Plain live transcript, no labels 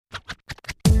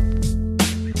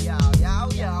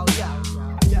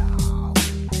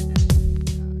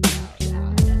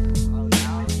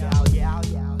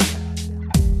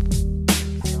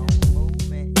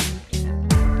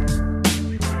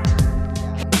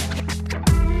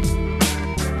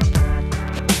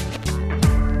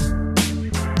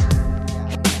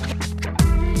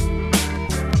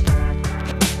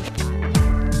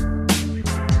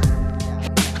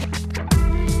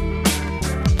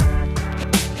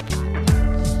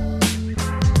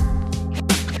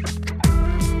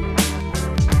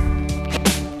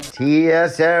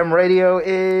TSM Radio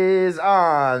is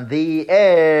on the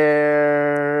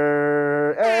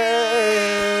air.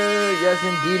 Yes,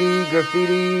 indeedy,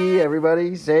 graffiti.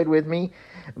 Everybody, say it with me.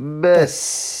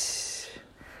 Bess.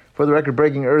 For the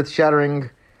record-breaking, earth-shattering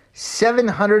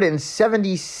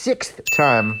 776th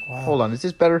time. Wow. Hold on, is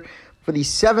this better? For the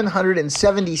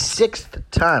 776th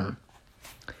time.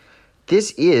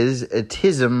 This is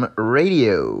TSM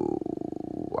Radio.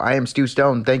 I am Stu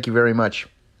Stone. Thank you very much.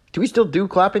 Do we still do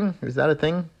clapping? Is that a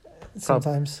thing?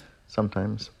 Sometimes.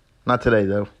 Sometimes. Not today,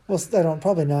 though. Well,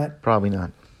 probably not. Probably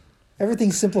not.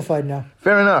 Everything's simplified now.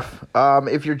 Fair enough.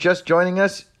 If you're just joining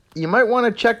us, you might want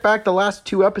to check back the last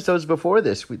two episodes before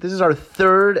this. This is our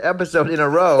third episode in a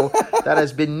row that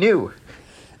has been new.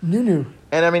 New.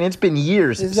 And I mean, it's been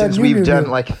years since we've done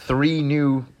like 3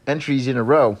 new entries in a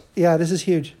row. Yeah, this is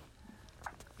huge.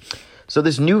 So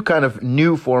this new kind of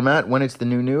new format, when it's the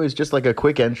new, is just like a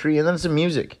quick entry and then some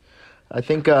music. I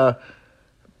think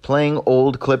playing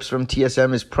old clips from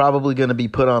TSM is probably going to be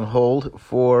put on hold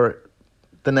for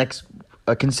the next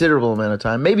considerable amount of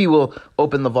time. Maybe we'll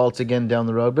open the vaults again down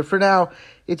the road, but for now,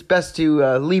 it's best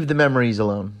to leave the memories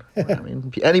alone. I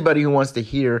mean, anybody who wants to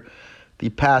hear the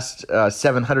past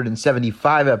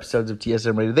 775 episodes of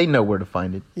TSM Radio, they know where to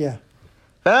find it. Yeah.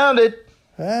 Found it.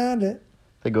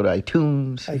 They go to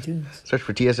iTunes. Search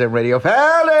for TSM Radio.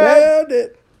 Found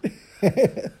it.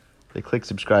 They click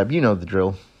subscribe. You know the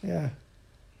drill. Yeah.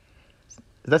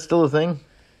 Is that still a thing?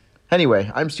 Anyway,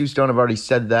 I'm Stu Stone. I've already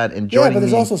said that. And joining but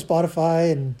there's me, also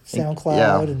Spotify and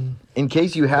SoundCloud. And in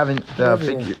case you haven't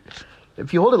figured,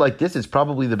 if you hold it like this, it's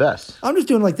probably the best. I'm just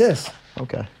doing like this.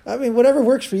 Okay. I mean, whatever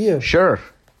works for you. Sure.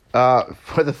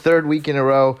 For the third week in a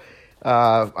row,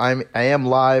 I am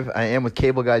live. I am with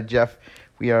Cable Guy Jeff.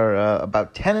 We are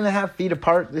about 10.5 feet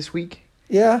apart this week.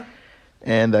 Yeah.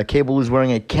 And Cable is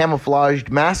wearing a camouflaged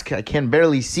mask. I can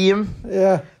barely see him.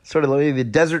 Yeah. Sort of like the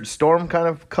Desert Storm kind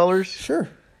of colors. Sure.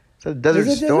 Is that a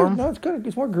Desert Storm? No,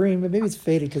 it's more green, but maybe it's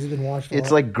faded because it's been washed a lot.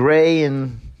 It's like gray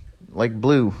and like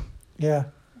blue. Yeah.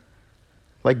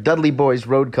 Like Dudley Boys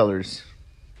road colors.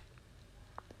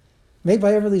 Made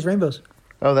by Everly's Rainbows.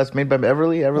 Oh, that's made by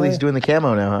Everly? Everly's doing the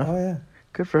camo now, huh? Oh, yeah.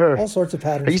 Good for her. All sorts of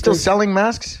patterns. Are you still selling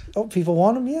masks? Oh, people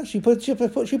want them? Yeah. She puts up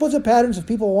patterns. If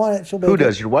people want it, she'll make it. Who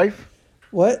does? Your wife?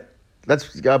 What?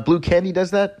 That's Blue Candy does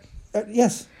that?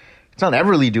 Yes. It's not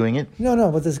Everly doing it.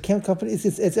 No, but this company,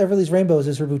 it's Everly's Rainbows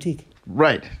is her boutique.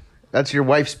 Right. That's your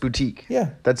wife's boutique.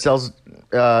 Yeah. That sells,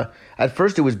 at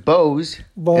first it was bows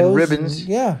and ribbons.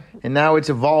 And now it's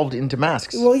evolved into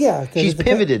masks. Well, yeah. She's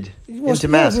pivoted into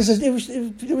masks.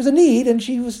 It was a need, and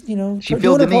she was, she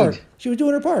filled the need. She was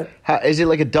doing her part. Is it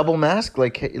like a double mask?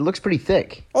 Like, it looks pretty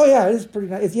thick. Oh, yeah, it is pretty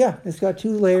nice. It's got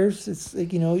 2 layers. It's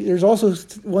like, there's also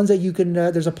ones that you can,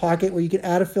 there's a pocket where you can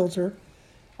add a filter.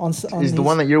 Is the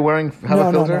one that you're wearing have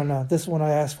a filter? No. This one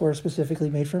I asked for specifically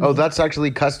made for me. Oh, that's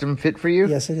actually custom fit for you?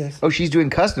 Yes, it is. Oh, she's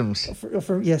doing customs.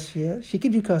 Yes, she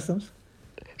can do customs.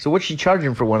 So what's she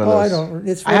charging for one of those? I don't.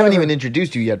 I haven't even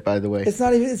introduced you yet, by the way. It's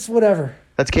not even. It's whatever.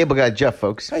 That's Cable Guy Jeff,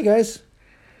 folks. Hi, guys.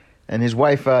 And his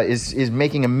wife is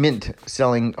making a mint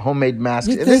selling homemade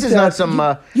masks. And this is not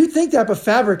some. You think that, but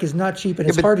fabric is not cheap and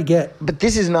it's hard to get. But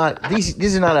this is not. This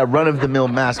is not a run of the mill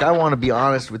mask. I want to be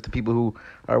honest with the people who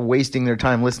are wasting their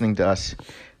time listening to us.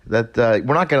 That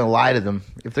we're not going to lie to them.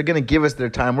 If they're going to give us their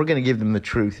time, we're going to give them the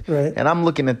truth. Right. And I'm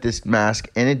looking at this mask,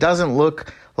 and it doesn't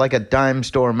look like a dime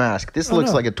store mask. This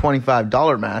looks like a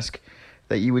 $25 mask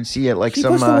that you would see at like she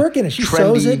some puts the work in it. She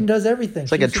sews it and does everything.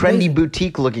 It's like a trendy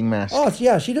boutique looking mask. Oh,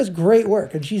 yeah. She does great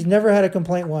work, and she's never had a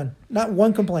complaint. Not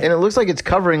one complaint. And it looks like it's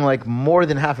covering like more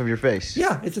than half of your face.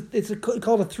 Yeah, it's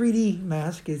called a 3D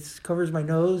mask. It covers my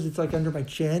nose. It's like under my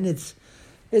chin. It's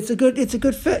a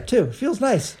good fit too. It feels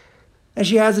nice. And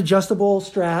she has adjustable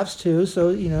straps too,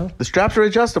 so The straps are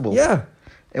adjustable. Yeah.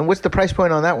 And what's the price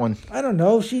point on that one? I don't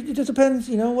know. It just depends,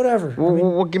 whatever.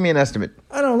 Well, give me an estimate.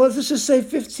 I don't know. Let's just say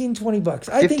 $15-$20.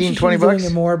 I think she's $20? doing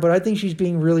it more, but I think she's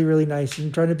being really, really nice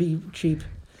and trying to be cheap.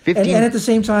 15 and at the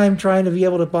same time trying to be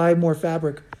able to buy more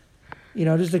fabric.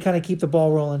 Just to kind of keep the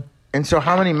ball rolling. And so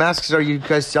how many masks are you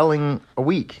guys selling a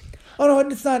week? Oh, no,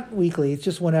 it's not weekly. It's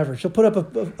just whenever. She'll put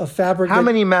up a fabric. How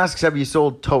many masks have you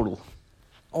sold total?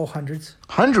 Oh, hundreds.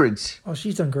 Hundreds? Oh,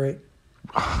 she's done great.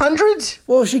 Hundreds?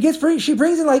 Well, she brings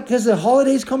in like, because the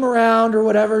holidays come around or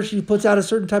whatever, she puts out a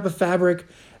certain type of fabric,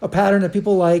 a pattern that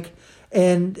people like,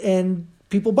 and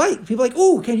people bite. People are like,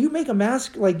 oh, can you make a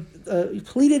mask, like a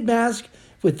pleated mask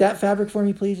with that fabric for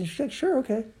me, please? And she's like, sure,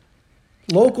 okay.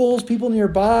 Locals, people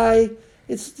nearby,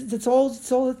 it's all.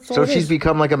 So she's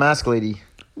become like a mask lady.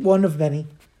 One of many,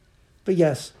 but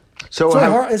yes. So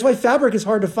That's why fabric is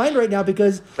hard to find right now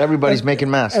because everybody's making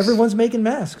masks. Everyone's making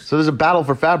masks. So there's a battle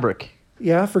for fabric.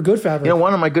 Yeah, for good fabric. You know,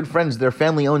 one of my good friends, their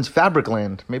family owns Fabric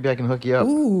Land. Maybe I can hook you up.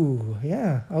 Ooh,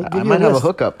 yeah. I might have a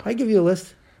hookup. I give you a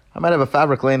list. I might have a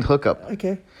Fabric Land hookup.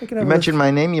 Okay, I can You have. mention my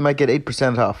name, you might get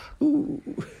 8% off. Ooh.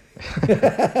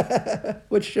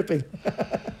 What's shipping?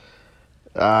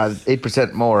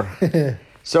 8% more.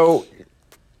 So,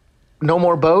 no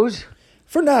more bows?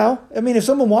 For now, I mean, if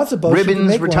someone wants a bow, she can Ribbons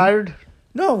make retired? One.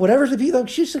 No, whatever's the people.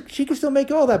 She can still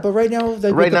make all that, but right now, with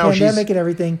the now pandemic and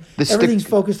everything, everything's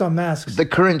focused on masks. The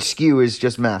current SKU is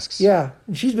just masks. Yeah,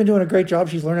 and she's been doing a great job.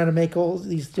 She's learned how to make all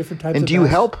these different types. And of do you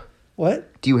masks. help?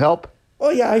 What? Do you help? Oh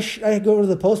yeah, I go to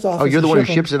the post office. Oh, you're the one who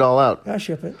ships it all out. I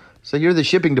ship it. So you're the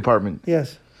shipping department.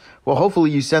 Yes. Well,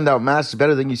 hopefully you send out masks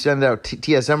better than you send out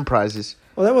TSM prizes.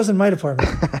 Well, that wasn't my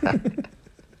department.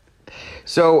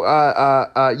 So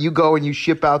you go and you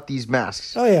ship out these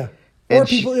masks. Oh yeah. Or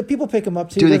people pick them up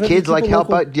too. Do the kids like help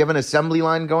out? Do you have an assembly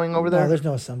line going over there? No, there's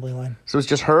no assembly line. So it's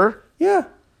just her? Yeah.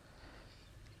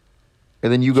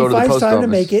 And then you go to the post office. She finds time to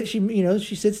make it.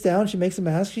 She sits down. She makes a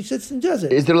mask. She sits and does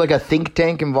it. Is there like a think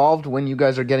tank involved when you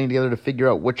guys are getting together to figure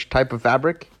out which type of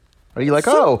fabric? Are you like,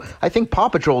 I think Paw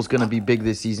Patrol's going to be big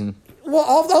this season? Well,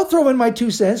 I'll throw in my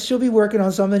 2 cents. She'll be working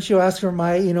on something. She'll ask for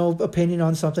my opinion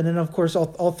on something, and of course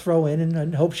I'll throw in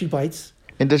and hope she bites.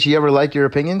 And does she ever like your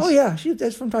opinions? Oh yeah, she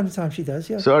does from time to time. She does.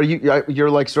 Yeah. So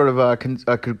you're like sort of a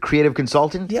creative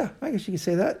consultant? Yeah, I guess you could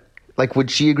say that. Like,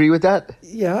 would she agree with that?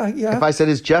 Yeah. If I said,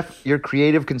 "Is Jeff your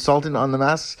creative consultant on the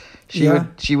masks?"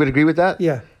 She would agree with that.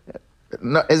 Yeah.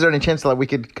 No, is there any chance that we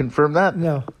could confirm that?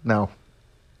 No.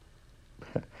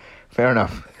 Fair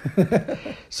enough.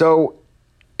 So,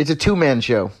 it's a 2-man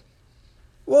show.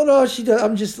 Well, no, she does.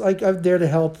 I'm there to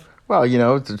help. Well,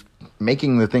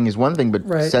 making the thing is one thing, but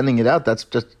sending it out, that's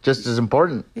just as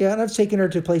important. Yeah, and I've taken her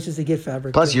to places to get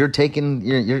fabric. Plus, you're taking,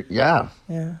 yeah.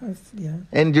 Yeah.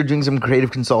 And you're doing some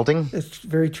creative consulting. That's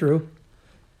very true.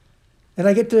 And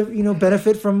I get to,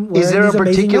 benefit from wearing Is there these a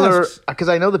particular, because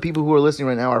I know the people who are listening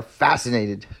right now are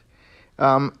fascinated.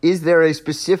 Is there a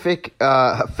specific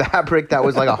fabric that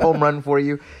was like a home run for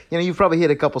you? You've probably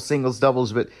hit a couple singles,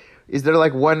 doubles, but is there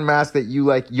like one mask that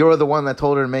you're the one that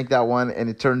told her to make that one and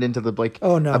it turned into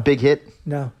a big hit?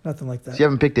 No, nothing like that. So you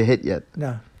haven't picked a hit yet?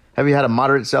 No. Have you had a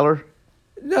moderate seller?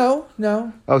 No.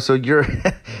 Oh, so you're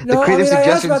no, creative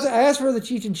suggestions. I asked for the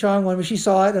Cheech and Chong one when she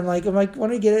saw it, and I'm like,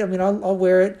 when I get it, I'll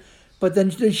wear it. But then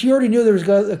she already knew there was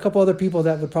a couple other people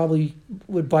that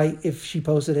would bite if she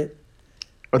posted it.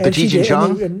 Or the Cheech and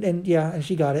Chong? And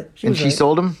she got it. She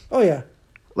sold them? Oh, yeah.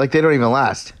 Like, they don't even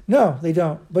last. No, they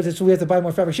don't. But we have to buy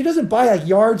more fabric. She doesn't buy like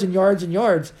yards and yards and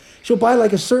yards. She'll buy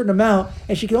like a certain amount,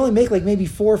 and she can only make like maybe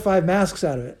 4 or 5 masks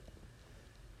out of it.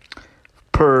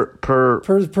 Per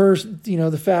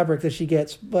the fabric that she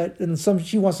gets. But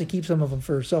she wants to keep some of them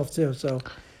for herself too. So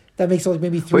that makes like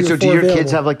maybe 3 or 4 Wait, so do your available.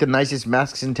 kids have like the nicest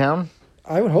masks in town?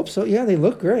 I would hope so. Yeah, they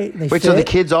look great. And they fit. So the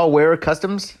kids all wear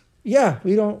customs? Yeah,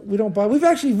 we don't buy.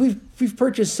 We've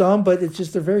purchased some, but it's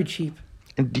just they're very cheap.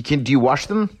 And do you wash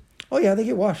them? Oh yeah, they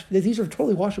get washed. These are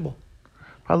totally washable.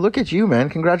 Oh, look at you, man!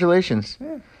 Congratulations.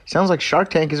 Yeah. Sounds like Shark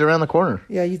Tank is around the corner.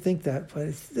 Yeah, you think that,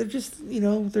 but they're just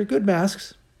they're good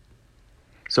masks.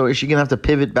 So is she gonna have to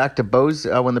pivot back to bows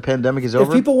when the pandemic is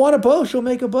over? If people want a bow, she'll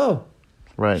make a bow.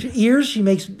 Right. She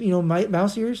makes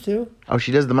mouse ears too. Oh,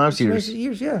 she does the mouse ears.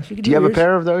 Yeah, she can. Do you have a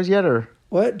pair of those yet, or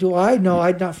what? Do I?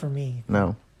 No, not for me.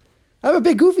 No. I have a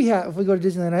big Goofy hat. If we go to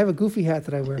Disneyland, I have a Goofy hat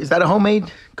that I wear. Is that a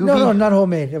homemade Goofy? No, not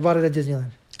homemade. I bought it at Disneyland.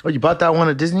 Oh, you bought that one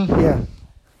at Disney? Yeah.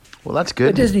 Well, that's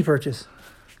good. A Disney purchase.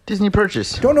 Disney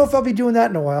purchase. Don't know if I'll be doing that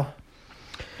in a while.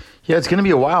 Yeah, it's going to be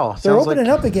a while. They're opening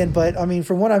up again, but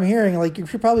from what I'm hearing, like you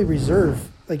should probably reserve.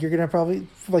 Like you're going to probably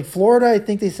like Florida. I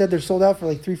think they said they're sold out for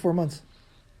like 3-4 months.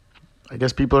 I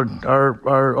guess people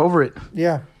are over it.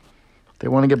 Yeah. They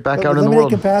want to get back out in the world.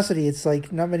 world. Limited capacity, it's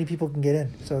like not many people can get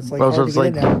in, so it's like hard to get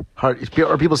in now.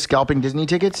 Are people scalping Disney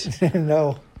tickets?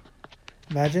 No.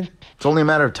 Imagine. It's only a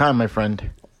matter of time, my friend.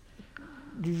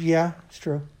 Yeah, it's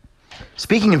true.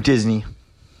 Speaking of Disney,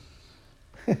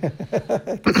 good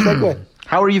segue.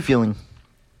 How are you feeling?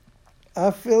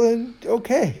 I'm feeling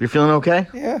okay. You're feeling okay?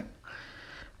 Yeah.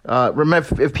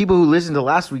 Remember, if people who listened to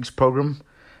last week's program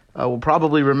will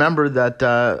probably remember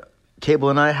that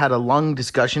Cable and I had a long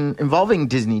discussion involving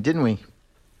Disney, didn't we?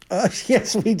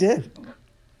 Yes, we did.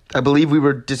 I believe we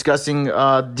were discussing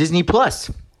Disney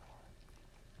Plus.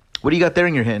 What do you got there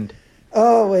in your hand?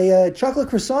 Oh, a chocolate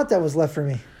croissant that was left for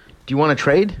me. Do you want to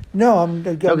trade? No,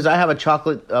 No, because I have a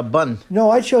chocolate bun. No,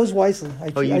 I chose wisely.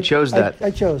 You chose that. I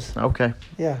chose. Okay.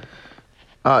 Yeah.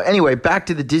 Anyway, back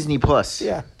to the Disney Plus.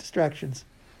 Yeah, distractions.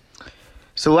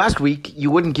 So last week, you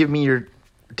wouldn't give me your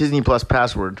Disney Plus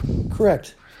password.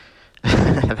 Correct.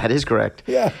 That is correct.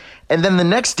 Yeah. And then the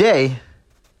next day,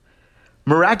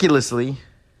 miraculously,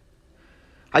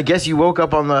 I guess you woke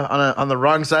up on the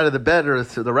wrong side of the bed or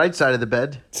to the right side of the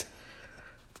bed,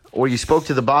 or you spoke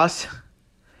to the boss.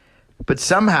 But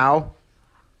somehow,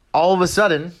 all of a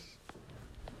sudden,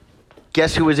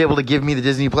 guess who was able to give me the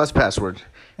Disney Plus password?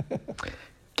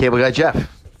 Cable Guy Jeff.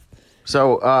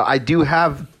 So I do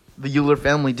have the Euler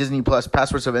family Disney Plus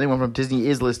password. So if anyone from Disney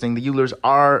is listening, the Eulers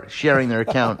are sharing their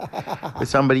account with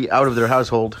somebody out of their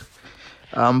household.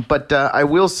 But I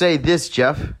will say this,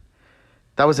 Jeff.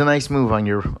 That was a nice move on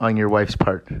your wife's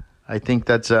part. I think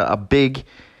that's a big.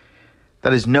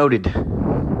 That is noted.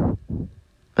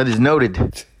 That is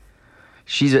noted.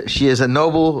 She is a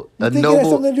noble. You think it has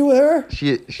something to do with her?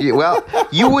 She. Well,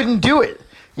 you wouldn't do it.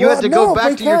 You had to go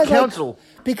back to your counsel.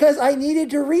 Because I needed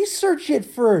to research it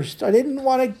first. I didn't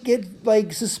want to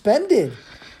get suspended.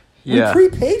 Yeah. We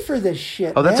prepaid for this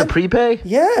shit. Oh, that's man. a prepay?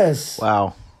 Yes.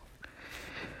 Wow.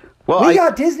 Well, we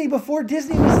got Disney before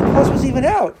Disney Plus was even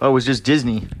out. Oh, it was just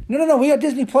Disney. No. We got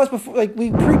Disney Plus before.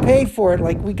 We prepaid for it.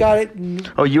 We got it.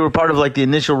 Oh, you were part of the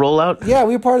initial rollout? Yeah,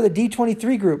 we were part of the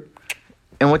D23 group.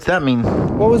 And what's that mean?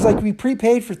 Well, it was we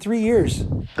prepaid for 3 years.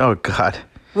 Oh God.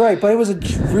 Right, but it was a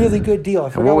really good deal. I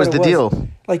forgot what was the deal?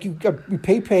 You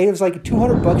paid. It was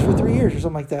 $200 for 3 years or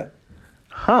something like that.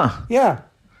 Huh. Yeah.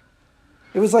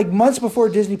 It was months before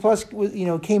Disney Plus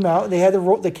came out. They had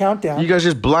the countdown. You guys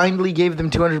just blindly gave them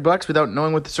 $200 without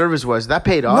knowing what the service was. That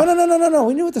paid off. No.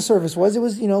 We knew what the service was. It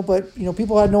was but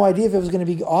people had no idea if it was going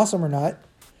to be awesome or not.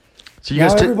 So you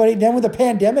guys everybody. Then with the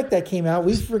pandemic that came out,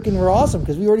 we freaking were awesome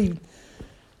because we already,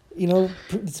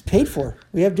 it's paid for.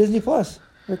 We have Disney Plus.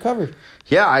 We're covered.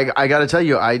 Yeah, I got to tell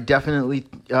you, I definitely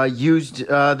used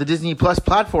the Disney Plus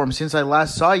platform since I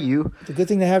last saw you. It's a good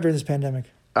thing to have during this pandemic.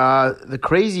 The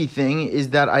crazy thing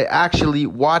is that I actually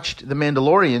watched The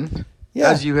Mandalorian,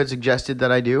 as you had suggested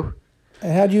that I do.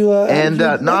 And how'd you...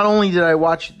 not only did I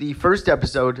watch the first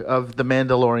episode of The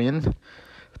Mandalorian,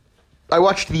 I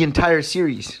watched the entire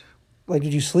series.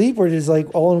 Did you sleep or just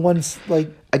all in one...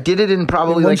 I did it in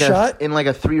probably one shot? in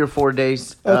a 3 or 4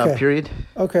 days period.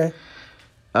 Okay.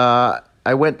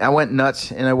 I went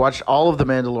nuts and I watched all of The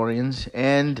Mandalorians,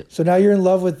 and so now you're in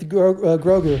love with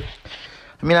Grogu.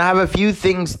 I mean, I have a few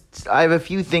things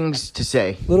to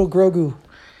say. Little Grogu.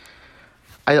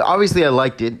 I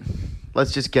liked it.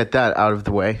 Let's just get that out of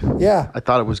the way. Yeah. I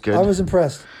thought it was good. I was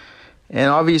impressed. And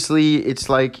obviously, it's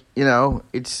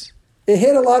it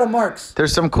hit a lot of marks.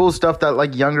 There's some cool stuff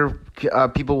that younger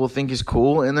people will think is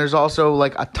cool, and there's also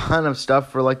a ton of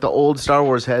stuff for the old Star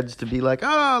Wars heads to be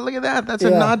oh, look at that, that's a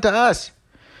nod to us.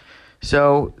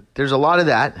 So there's a lot of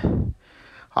that.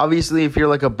 Obviously, if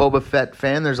you're a Boba Fett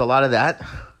fan, there's a lot of that.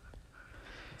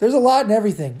 There's a lot in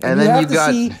everything, and then you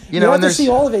have to see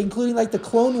all of it, including the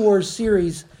Clone Wars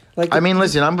series.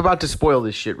 Listen, I'm about to spoil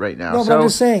this shit right now. No, but I'm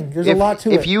just saying, there's a lot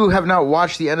to it. If you have not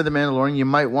watched the end of The Mandalorian, you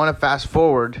might want to fast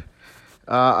forward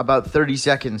about 30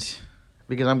 seconds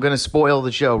because I'm going to spoil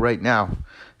the show right now.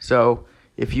 So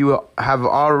if you have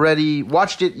already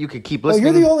watched it, you could keep listening.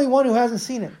 Well, you're the only one who hasn't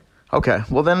seen it. Okay,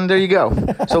 well then there you go.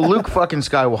 So Luke fucking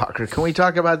Skywalker. Can we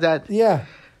talk about that? Yeah.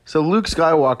 So Luke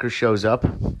Skywalker shows up.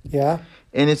 Yeah.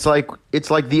 And it's like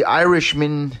the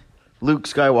Irishman Luke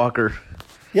Skywalker.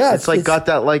 Yeah. It's got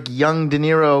that young De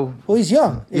Niro. Well, he's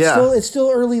young. It's still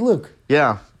early Luke.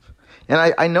 Yeah.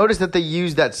 And I noticed that they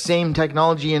use that same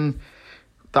technology in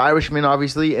The Irishman,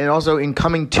 obviously, and also in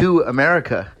Coming to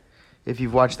America, if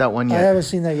you've watched that one yet. I haven't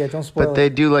seen that yet. Don't spoil it. But they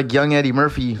do young Eddie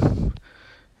Murphy,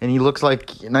 and he looks like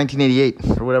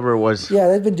 1988 or whatever it was. Yeah,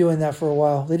 they've been doing that for a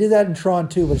while. They did that in Tron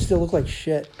too, but it still looked like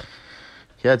shit.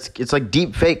 Yeah, it's like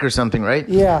deep fake or something, right?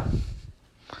 Yeah.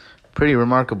 Pretty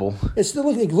remarkable. It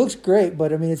looks great,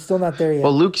 but it's still not there yet.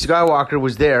 Well, Luke Skywalker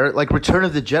was there. Return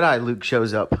of the Jedi, Luke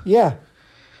shows up. Yeah.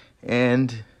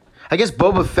 And I guess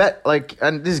Boba Fett,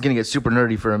 and this is going to get super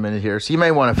nerdy for a minute here, so you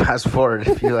may want to fast forward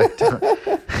if you like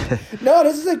to. No,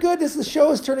 this is the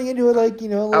show is turning into a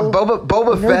little Boba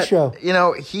nerd Fett show.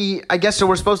 I guess so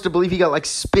we're supposed to believe he got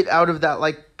spit out of that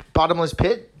bottomless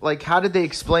pit. How did they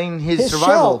explain his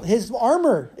survival? Shell, his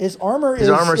armor is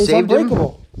saved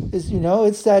unbreakable.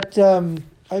 It's that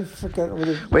I forgot what it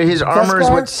is. Wait, his armor is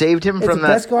what saved him from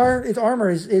that. Beskar, its armor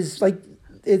is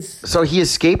it's. So he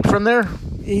escaped from there.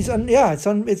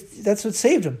 That's what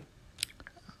saved him.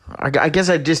 I guess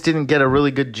I just didn't get a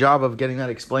really good job of getting that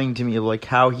explained to me,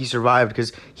 how he survived,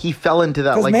 because he fell into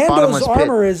that Mando's bottomless pit.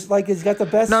 armor is it's got the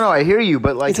best. No, I hear you,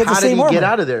 but how did he get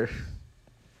out of there?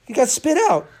 He got spit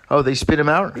out. Oh, they spit him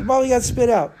out? He probably got spit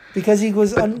out because he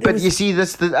was. But you see,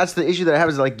 that's the issue that I have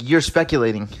is you're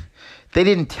speculating. They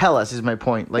didn't tell us, is my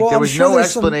point. Like, Well, there I'm was sure no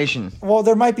there's some- explanation. Well,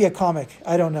 there might be a comic.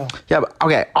 I don't know. Yeah, but,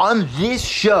 okay, on this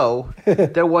show,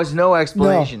 there was no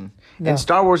explanation. No. And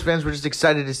Star Wars fans were just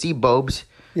excited to see Bobes.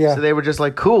 Yeah. So they were just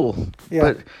like, cool. Yeah.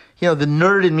 But, the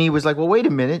nerd in me was like, well, wait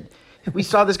a minute. We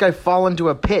saw this guy fall into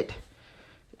a pit.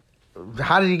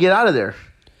 How did he get out of there?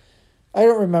 I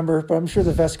don't remember, but I'm sure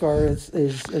the Beskar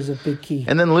is a big key.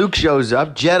 And then Luke shows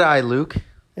up, Jedi Luke.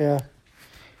 Yeah.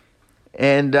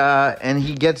 And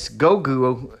he gets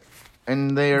Grogu,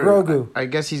 and they're Grogu. I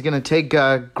guess he's gonna take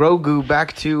Grogu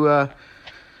back to.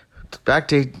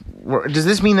 Does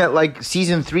this mean that like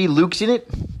season 3 Luke's in it?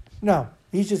 No,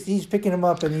 he's picking him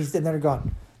up and then they're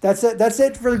gone. That's it. That's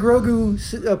it for the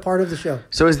Grogu part of the show.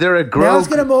 So is there a Grogu? Now it's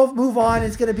gonna move on.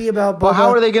 It's gonna be about. Boba. Well, how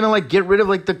are they gonna like get rid of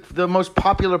like the most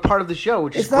popular part of the show,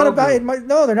 which It's is not Grogu? about.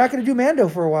 No, they're not gonna do Mando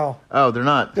for a while. Oh, they're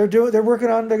not. They're gonna work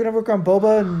on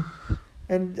Boba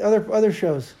and other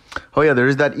shows. Oh yeah, there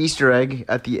is that Easter egg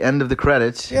at the end of the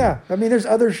credits. Yeah, I mean, there's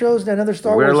other shows and other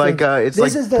Star Where, Wars. like, things.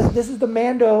 it's this is the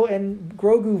Mando and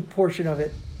Grogu portion of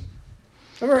it.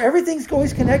 Remember, everything's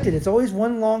always connected. It's always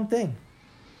one long thing.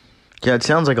 Yeah, it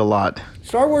sounds like a lot.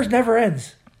 Star Wars never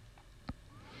ends.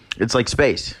 It's like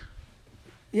space.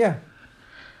 Yeah.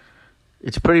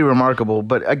 It's pretty remarkable,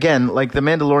 but again, like The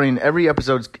Mandalorian, every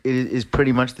episode is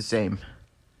pretty much the same.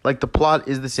 Like the plot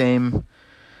is the same.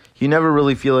 You never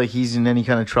really feel like he's in any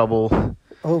kind of trouble.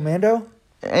 Oh, Mando?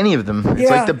 Any of them. It's Yeah,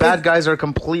 like the bad guys are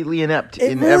completely inept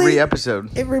in really- every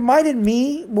episode. It reminded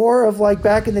me more of like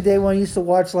back in the day when I used to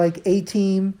watch like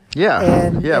A-Team. Yeah,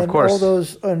 and, yeah, of and course. all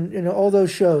those all those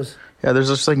shows. Yeah, there's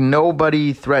just like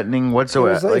nobody threatening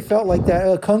whatsoever. It felt like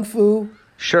that. Kung Fu.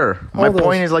 Sure. My those.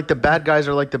 point is like the bad guys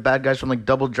are like the bad guys from like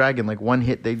Double Dragon. Like one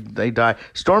hit, they die.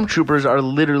 Stormtroopers are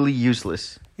literally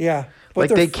useless. Yeah. But Like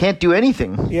they're they can't do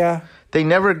anything. Yeah. They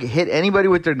never hit anybody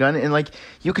with their gun, and like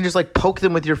you can just like poke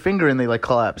them with your finger and they like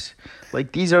collapse.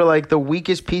 Like these are like the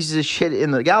weakest pieces of shit in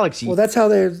the galaxy. Well, that's how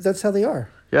they are.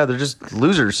 Yeah, they're just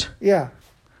losers. Yeah.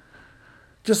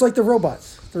 Just like the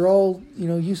robots. They're all,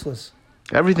 useless.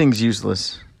 Everything's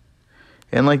useless.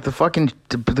 And like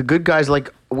the good guys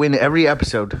like win every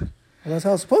episode. Well, that's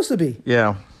how it's supposed to be.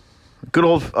 Yeah. Good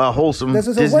old wholesome This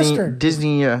is a Western.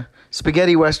 Disney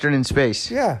spaghetti Western in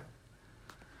space. Yeah.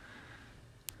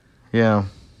 Yeah.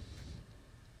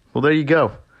 Well, there you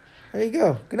go. There you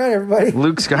go. Good night, everybody.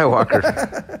 Luke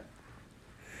Skywalker.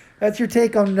 That's your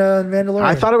take on Mandalorian.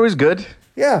 I thought it was good.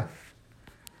 Yeah.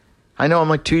 I know I'm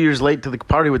like 2 years late to the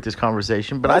party with this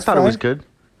conversation, but That's I thought it was fine. good.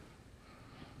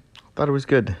 Thought it was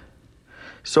good.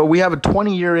 So we have a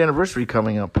 20-year anniversary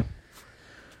coming up.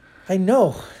 I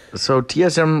know. So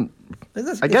TSM,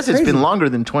 I guess it's been longer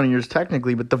than 20 years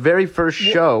technically, but the very first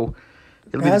show,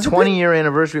 it'll be the Has it been? 20-year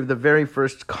anniversary of the very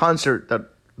first concert that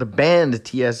the band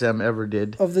TSM ever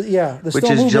did. The Which Stone is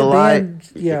Movement July.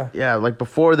 band, yeah. Yeah, like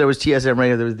before there was TSM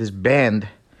Radio, there was this band.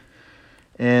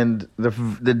 And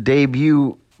the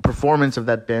debut performance of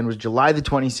that band was July the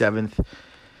 27th,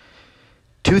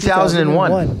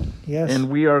 2001. Yes. And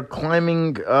we are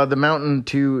climbing the mountain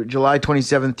to July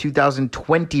 27th,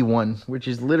 2021, which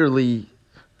is literally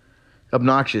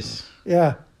obnoxious.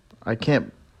 Yeah. I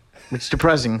can't. It's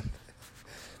depressing.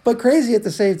 But crazy at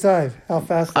the same time. How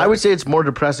fast I would say it's more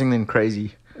depressing than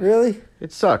crazy. Really?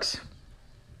 It sucks.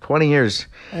 20 years.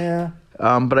 Yeah.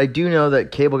 But I do know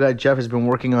that Cable Guy Jeff has been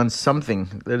working on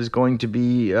something that is going to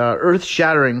be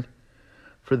earth-shattering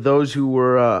for those who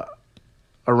were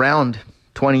around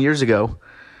 20 years ago.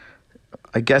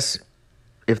 I guess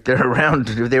if they were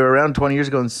around 20 years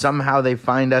ago and somehow they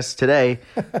find us today,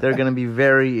 they're going to be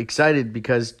very excited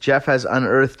because Jeff has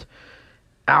unearthed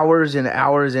hours and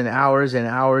hours and hours and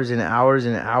hours and hours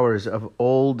and hours of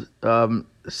old,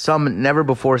 some never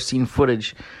before seen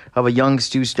footage of a young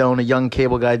Stu Stone, a young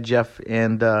Cable Guy Jeff,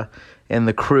 and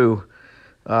the crew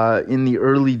in the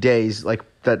early days, like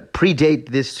that predate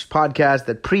this podcast,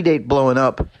 that predate blowing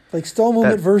up. Like Stone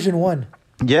Movement version 1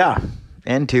 Yeah,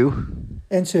 and 2.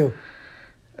 and 2.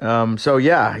 So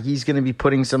yeah, he's going to be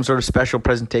putting some sort of special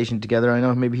presentation together. I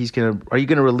know maybe he's going to. Are you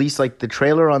going to release like the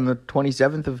trailer on the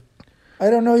 27th of? I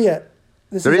don't know yet.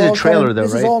 There is a trailer, though,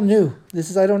 This is right? all new.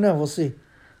 I don't know. We'll see.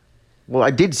 Well,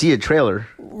 I did see a trailer,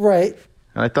 Right.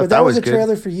 and I thought But that was a good.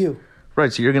 trailer for you.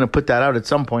 Right, so you're going to put that out at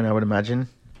some point, I would imagine.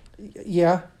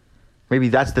 Yeah. Maybe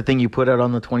that's the thing you put out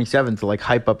on the 27th to like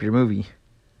hype up your movie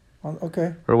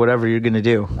Okay. or whatever you're going to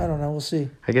do. I don't know. We'll see.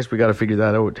 I guess we got to figure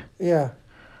that out. Yeah.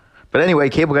 But anyway,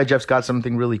 Cable Guy Jeff's got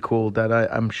something really cool that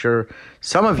I'm sure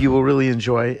some of you will really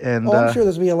enjoy. And I'm sure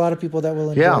there's going to be a lot of people that will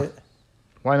enjoy it.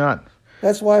 Why not?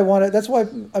 That's why I want it. That's why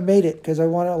I made it, because I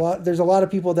want a lot. There's a lot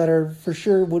of people that are for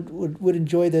sure would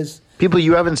enjoy this. People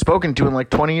you haven't spoken to in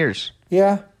like 20 years.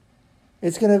 Yeah.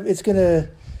 It's gonna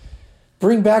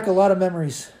bring back a lot of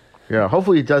memories. Yeah,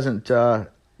 hopefully it doesn't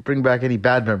bring back any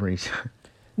bad memories.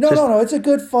 No. It's a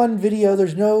good, fun video.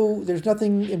 There's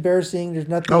nothing embarrassing. There's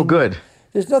nothing. Oh, good.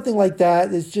 There's nothing like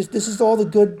that. It's just this is all the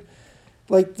good,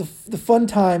 like the fun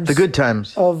times. The good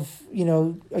times of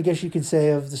I guess you could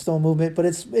say of the Stone movement, but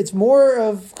it's more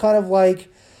of kind of like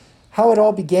how it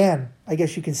all began. I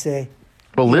guess you can say.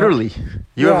 Well, literally,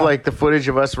 you Yeah. have like the footage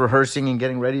of us rehearsing and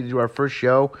getting ready to do our first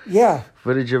show. Yeah.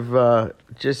 Footage of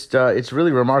it's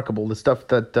really remarkable. The stuff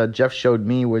that Jeff showed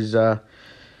me was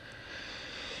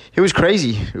it was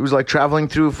crazy. It was like traveling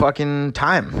through fucking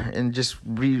time and just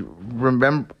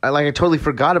remember. I totally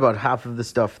forgot about half of the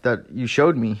stuff that you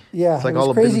showed me. Yeah, it's like it was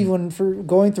all crazy for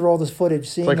going through all this footage,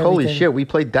 seeing. It's like holy everything. shit, we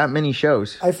played that many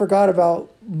shows. I forgot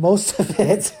about most of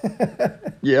it.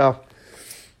 Yeah,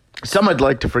 some I'd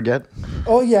like to forget.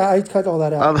 Oh yeah, I cut all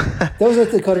that out. That was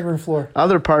at the cutting room floor.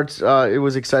 Other parts, it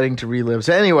was exciting to relive.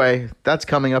 So anyway, that's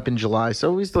coming up in July,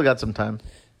 so we still got some time.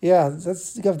 Yeah,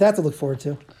 you got that to look forward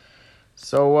to.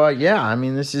 So yeah, I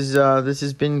mean, this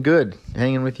has been good.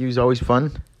 Hanging with you is always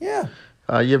fun. Yeah.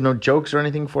 You have no jokes or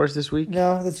anything for us this week?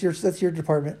 No, that's your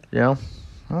department. Yeah,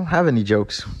 I don't have any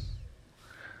jokes.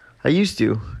 I used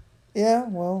to. Yeah,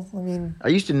 well, I mean, I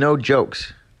used to know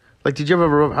jokes. Like, did you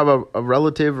ever have a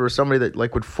relative or somebody that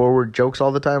like would forward jokes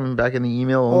all the time back in the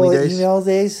email only days? Email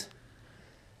days.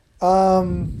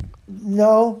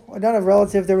 No, not a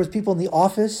relative. There was people in the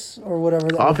office or whatever.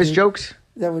 Office jokes?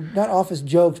 That would not office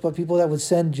jokes, but people that would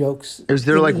send jokes. Is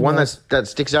there in like one emails. that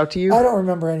sticks out to you? I don't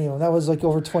remember any of them. That was like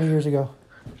over 20 years ago.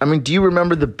 I mean, do you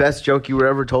remember the best joke you were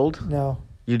ever told? No.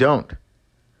 You don't.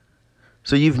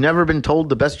 So you've never been told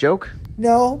the best joke?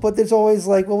 No, but there's always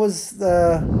like what was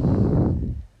the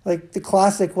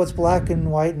classic what's black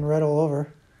and white and red all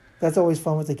over. That's always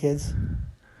fun with the kids.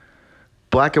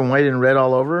 Black and white and red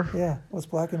all over? Yeah, what's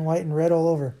black and white and red all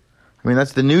over. I mean,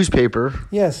 that's the newspaper.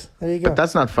 Yes, there you go. But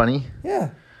that's not funny. Yeah.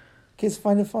 Kids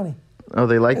find it funny. Oh,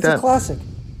 they like It's that? a classic.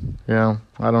 Yeah.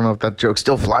 I don't know if that joke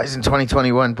still flies in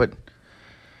 2021, but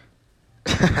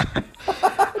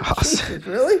Jesus,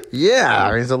 really? yeah,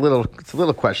 I mean, it's a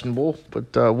little questionable, but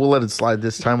we'll let it slide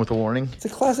this time with a warning. It's a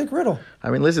classic riddle. I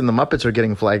mean, listen, the Muppets are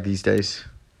getting flagged these days.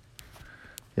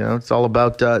 You know, it's all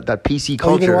about that PC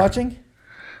culture. Oh, you been watching?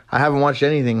 I haven't watched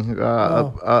anything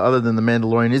other than The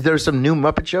Mandalorian. Is there some new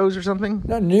Muppet shows or something?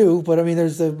 Not new, but I mean,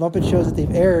 there's the Muppet shows that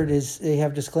they've aired. They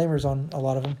have disclaimers on a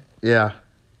lot of them. Yeah.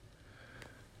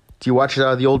 Do you watch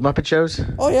the old Muppet shows?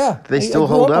 Oh yeah, Do they still I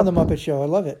grew hold up up? on the Muppet Show. I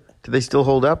love it. Do they still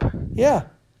hold up? Yeah,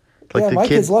 Like yeah. the My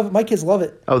kid- kids love it. My kids love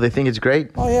it. Oh, they think it's great?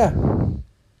 Oh yeah. So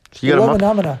They you got love a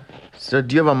Phenomena. So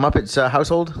do you have a Muppets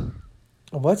household?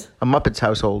 A what? A Muppets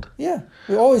household. Yeah,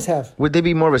 we always have Would they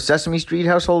be more of a Sesame Street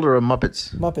household or a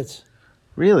Muppets? Muppets.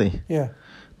 Really? Yeah.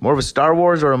 More of a Star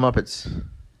Wars or a Muppets?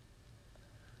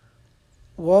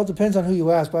 Well, it depends on who you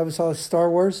ask. But I would say Star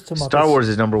Wars to Muppets. Star Wars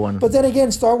is number one. But then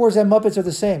again, Star Wars and Muppets are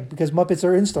the same because Muppets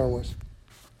are in Star Wars.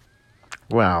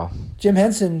 Wow. Jim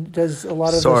Henson does a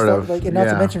lot of Sort those of, stuff, and not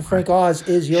to yeah. mention Frank Oz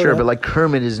is Yoda. Sure, but like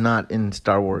Kermit is not in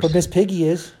Star Wars. But Miss Piggy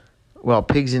is. Well,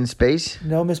 Pigs in Space?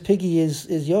 No, Miss Piggy is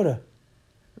Yoda.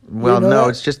 Well, know no, that?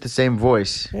 it's just the same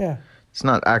voice. Yeah. It's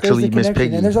not There's actually the Miss connection.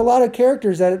 Piggy. And there's a lot of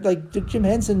characters that like the Jim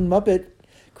Henson Muppet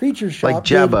Creature Shop. Like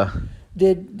Jabba.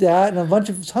 Did that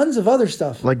and tons of other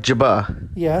stuff. Like Jabba.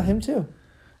 Yeah, him too.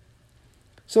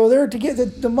 So they're together.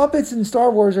 The Muppets and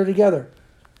Star Wars are together.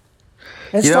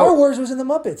 And You Star know- Wars was in the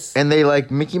Muppets. And they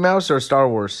like Mickey Mouse or Star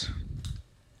Wars?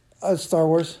 Star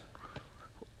Wars.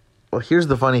 Well, here's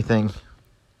the funny thing.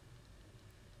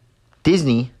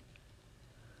 Disney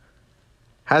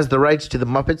has the rights to the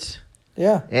Muppets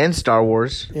Yeah, and Star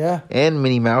Wars yeah. and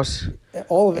Minnie Mouse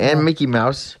All of it. and now. Mickey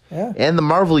Mouse Yeah, and the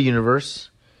Marvel Universe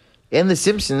and the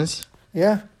Simpsons.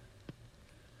 yeah.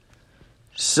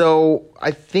 So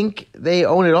I think they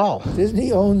own it all.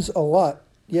 Disney owns a lot.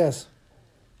 Yes.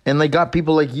 And they got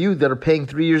people like you that are paying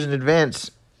 3 years in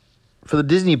advance for the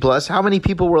Disney Plus. How many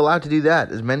people were allowed to do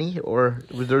that? As many? Or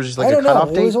was there just like I a don't know. cutoff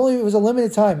It date? was a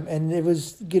limited time, and it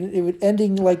was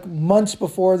ending like months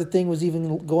before the thing was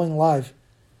even going live.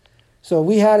 So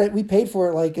we had it. We paid for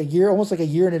it like a year, almost like a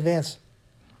year in advance.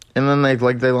 And then they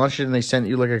launched it and they sent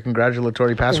you like a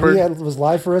congratulatory And password. it was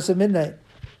live for us at midnight.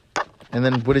 And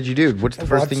then what did you do? What's the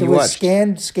first thing So you we watched?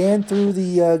 scanned through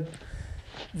the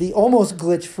almost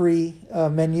glitch-free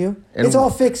menu. And- It's all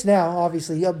fixed now,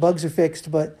 obviously. Yeah, bugs are fixed,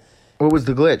 but What was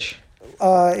the glitch?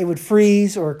 it would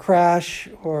freeze or crash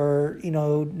or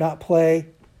not play.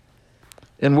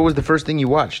 And what was the first thing you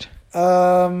watched?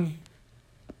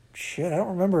 Shit, I don't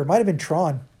remember. It might have been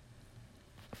Tron.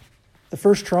 The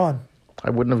first Tron. I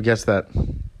wouldn't have guessed that.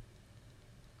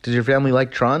 Does your family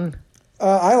like Tron?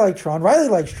 I like Tron. Riley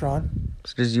likes Tron.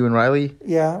 It's just you and Riley?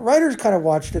 Yeah, Ryder's kind of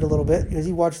watched it a little bit because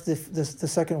he watched the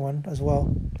second one as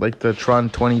well. Like the Tron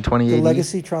 2080? The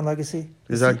Legacy, Tron Legacy.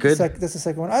 Is that good? That's the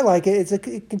second one. I like it.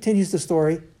 It continues the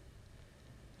story.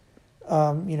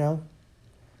 You know.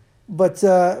 But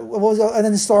and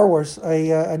then Star Wars.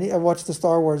 I watched the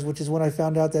Star Wars, which is when I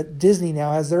found out that Disney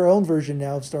now has their own version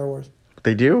now of Star Wars.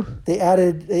 They do? They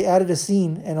added a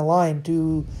scene and a line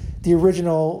to the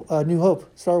original New Hope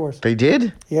Star Wars. They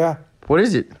did? Yeah. What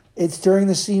is it? It's during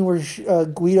the scene where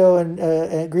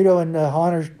Greedo and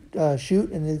Han are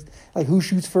shoot, and it's like who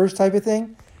shoots first type of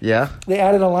thing. Yeah. They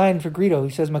added a line for Greedo. He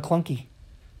says McClunky.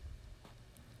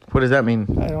 What does that mean?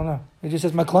 I don't know. It just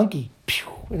says McClunky,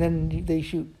 and then they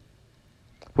shoot.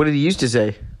 What did he used to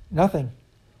say? Nothing.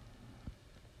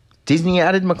 Disney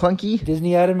added McClunky?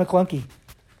 Disney added McClunky.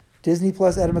 Disney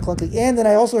Plus added McClunky, and then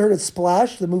I also heard of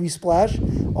Splash, the movie Splash,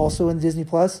 also in Disney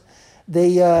Plus.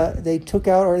 They took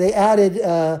out or they added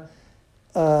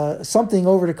something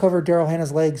over to cover Daryl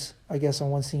Hannah's legs, I guess,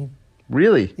 on one scene.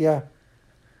 Really? Yeah.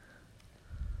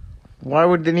 Why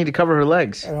would they need to cover her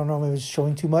legs? I don't know. Maybe it was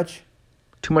showing too much.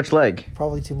 Too much leg?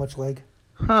 Probably too much leg.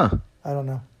 Huh. I don't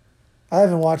know. I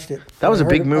haven't watched it. That was a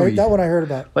big movie. That one I heard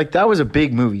about. Like, that was a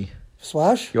big movie.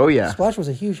 Splash? Oh, yeah. Splash was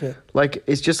a huge hit. Like,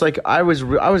 it's just like I was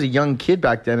a young kid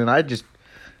back then, and I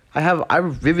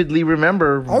vividly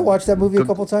remember. I watched that movie a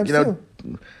couple times, too.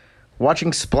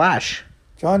 Watching Splash.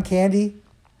 John Candy.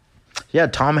 Yeah,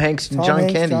 Tom Hanks and John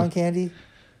Candy. John Candy.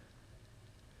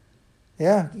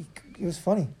 Yeah, it was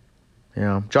funny.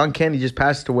 Yeah, John Candy just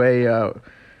passed away.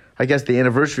 I guess the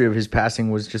anniversary of his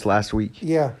passing was just last week.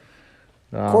 Yeah.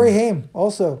 Corey Haim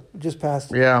also just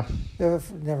passed. Yeah.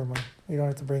 Never mind. You don't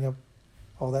have to bring up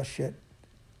all that shit.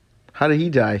 How did he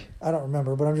die? I don't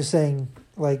remember, but I'm just saying,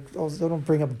 like, don't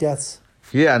bring up deaths.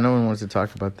 Yeah, no one wants to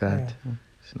talk about that. Yeah.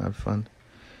 It's not fun.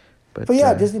 But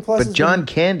yeah, Disney Plus. But John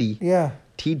Candy. Yeah.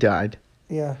 He died.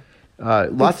 Yeah.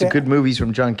 Lots of good movies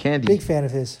from John Candy. Big fan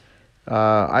of his.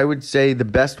 I would say the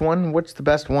best one. What's the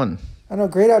best one? I know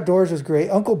Great Outdoors was great.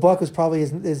 Uncle Buck was probably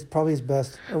his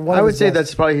best. I would say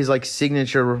that's probably his like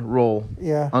signature role.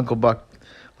 Yeah. Uncle Buck.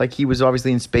 Like he was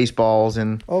obviously in Spaceballs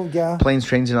and Planes,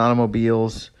 Trains, and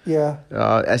Automobiles. Yeah.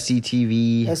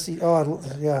 SCTV.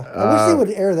 Yeah. I wish they would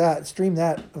air that, stream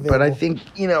that. Available. But I think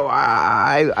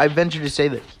I venture to say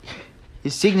that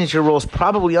his signature role is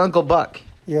probably Uncle Buck.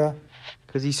 Yeah.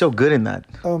 Because he's so good in that.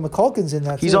 Oh, McCulkin's in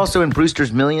that. He's also in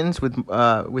Brewster's Millions with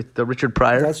Richard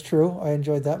Pryor. That's true. I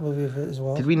enjoyed that movie as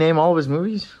well. Did we name all of his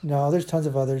movies? No, there's tons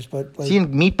of others, but like, is he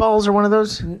in Meatballs or one of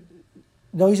those?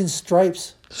 No, he's in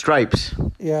Stripes. Stripes.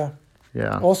 Yeah.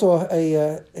 Yeah. Also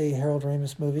a Harold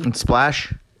Ramis movie. And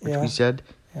Splash, which we said.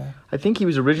 Yeah. I think he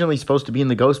was originally supposed to be in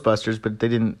the Ghostbusters, but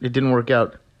it didn't work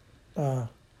out.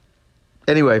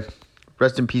 Anyway,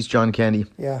 rest in peace, John Candy.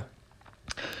 Yeah.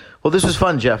 Well, this was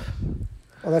fun, Jeff.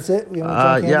 Oh, that's it?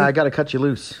 Yeah, I got to cut you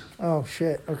loose. Oh,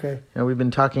 shit. Okay. We've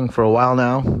been talking for a while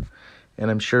now,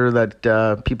 and I'm sure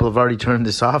that people have already turned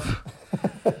this off.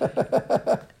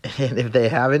 And if they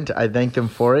haven't, I thank them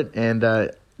for it. And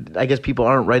I guess people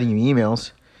aren't writing you emails.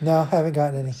 No, I haven't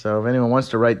gotten any. So if anyone wants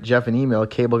to write Jeff an email,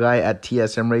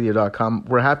 cableguy@tsmradio.com.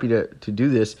 We're happy to do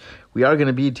this. We are going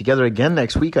to be together again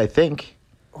next week, I think.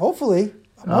 Hopefully.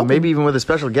 Maybe even with a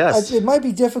special guest. It might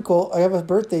be difficult. I have a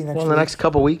birthday next week. In the next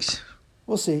couple weeks.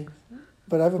 We'll see.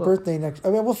 But I have a birthday next...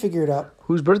 we'll figure it out.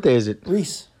 Whose birthday is it?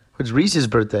 Reese. It's Reese's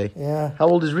birthday. Yeah. How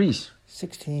old is Reese?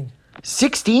 16.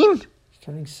 16? He's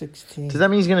turning 16. Does that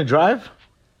mean he's going to drive?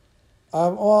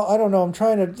 Well, I don't know. I'm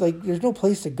trying to... Like, there's no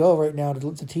place to go right now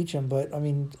to teach him. But, I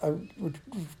mean, we're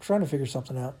trying to figure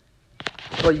something out.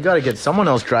 Well, you got to get someone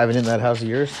else driving in that house of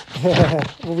yours. Well,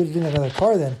 we need another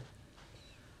car then.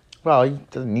 Well, he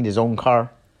doesn't need his own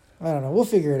car. I don't know. We'll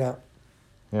figure it out.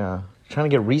 Yeah. Trying to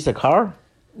get Reese a car?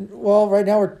 Well, right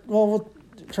now we're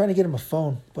trying to get him a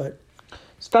phone, but...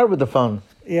 Start with the phone.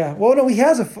 Yeah. Well, no, he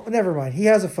has a phone. Never mind. He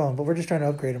has a phone, but we're just trying to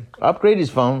upgrade him. Upgrade his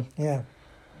phone? Yeah.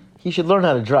 He should learn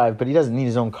how to drive, but he doesn't need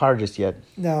his own car just yet.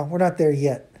 No, we're not there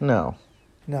yet. No.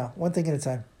 No, one thing at a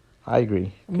time. I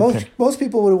agree. Most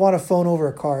people would want a phone over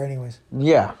a car anyways.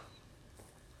 Yeah.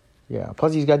 Yeah.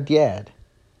 Plus, he's got dad.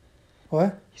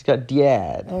 What? He's got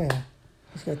dad. Oh, yeah.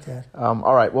 He's got dad.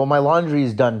 All right. Well, my laundry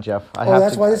is done, Jeff.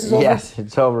 That's why this is over? Yes,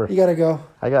 it's over. You got to go.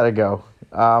 I got to go.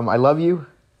 I love you.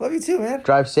 Love you too, man.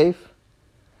 Drive safe.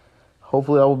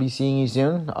 Hopefully, I will be seeing you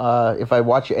soon. If I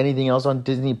watch anything else on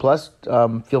Disney Plus,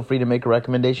 feel free to make a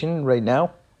recommendation right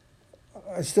now.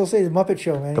 I still say the Muppet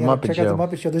Show, man. Check out the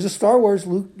Muppet Show. There's a Star Wars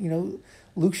Luke.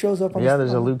 Luke shows up on. Yeah,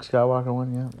 there's a Luke Skywalker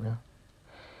one. Yeah.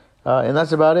 And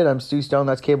that's about it. I'm Stu Stone.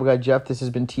 That's Cable Guy Jeff. This has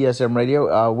been TSM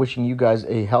Radio. Wishing you guys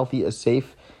a healthy, a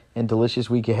safe, and delicious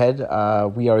week ahead.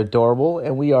 We are adorable,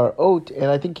 and we are Oat,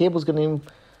 and I think Cable's going to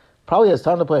probably has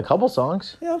time to play a couple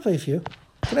songs. Yeah, I'll play a few.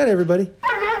 Good night, everybody.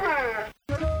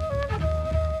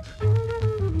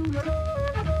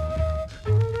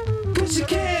 Cause you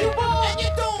can, and you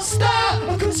don't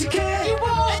stop. Cause you can,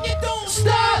 and you don't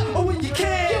stop. Oh, when you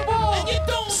can, and you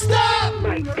don't stop.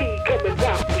 Mike D coming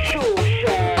out for sure,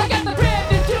 shine. I got the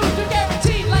brand new dudes who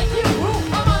guaranteed like you.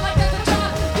 I'm on like Dr.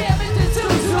 John, yeah, Mr.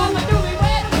 Zeus. I'm a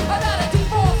newlywed, I'm not a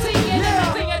divorcee, and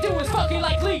everything I do is funky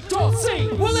like Lee Dorsey.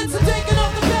 Well, it's a taking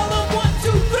off the bell on 1,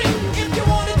 2, 3. If you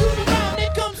wanna do the round,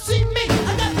 then come see me.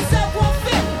 I got the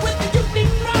savoir-faire with the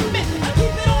unique rhyming. I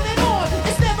keep it on,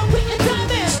 it's never quitting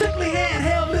timing. Strictly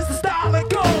handheld is the style I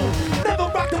go. Never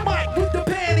rock the mic with the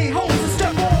pantyhose. And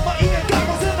strap on my ear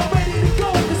goggles and I'm ready to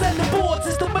go. Cause at the boards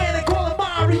it's the man they call him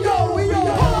Mario.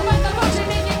 Pull up at the function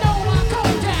and you know I'm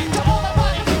Kodak. To all the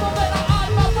party people that are on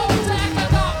my Bojack. I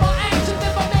got more action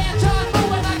than my man John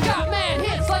Woo. And I got mad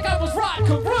hits like I was Rod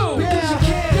Carew. Because you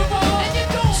can, and you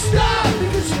don't stop.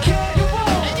 Because you can,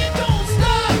 and you don't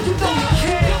stop. You can,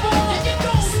 and you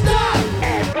don't stop.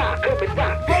 And rock coming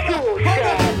out for sure,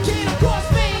 shine. Can't of course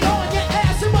fade on your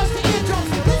ass and bust the eardrums.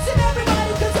 Listen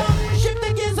everybody, cause I'm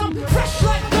shifting gears. I'm fresh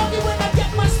like doggy when I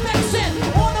get my specs in.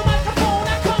 On the microphone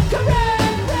I come correct.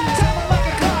 Timing like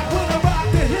a clock when I rock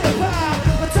the hip hop.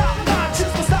 The top notch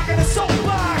is my stock in the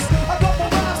soapbox. I got my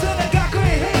rhymes and I got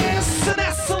great hands. And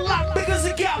that's a lot because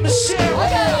it got me shit. I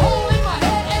got a hole in my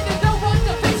head and there's no one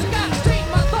to fix. I gotta straighten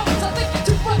my thoughts. I think you're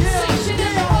too much sick shit.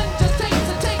 Everyone just takes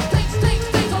and takes.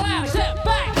 All out. Step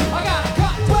back. I got a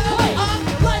cut to play. I'm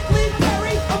like Lee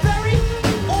Perry. I'm very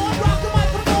on rock the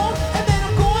microphone. And then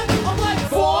I'm gone. I'm like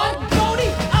Ford Cody.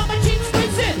 I'm a cheap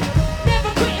Swinson.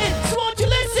 Never quitting. So won't you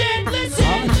listen?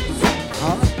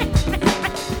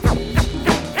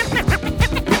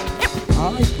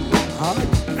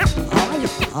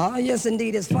 Ah, yes,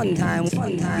 indeed, it's fun time.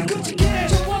 Fun time. Because you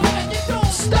can, and you don't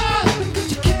stop.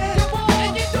 Because you can,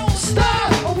 and you don't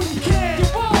stop. Oh, when you can,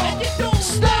 and you don't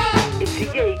stop. It's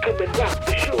EA coming out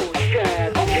for sure,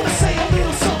 shine. I wanna say a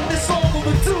little something that's all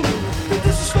overdue. The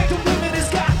disrespect to women has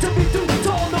got to be due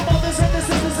to all the mothers and the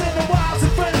sisters and the wives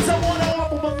and friends. I wanna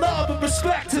offer my love and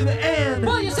respect to the end.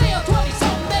 Well, you say I'm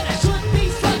 20-something, then I should be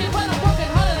slugging, but I'm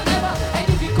working harder than ever. And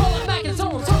if you call it back, it's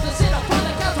so to sit up on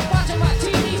the couch and watching my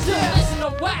TV. Still listen to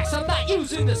wax, I'm not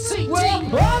using the CD. Well, I'm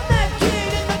that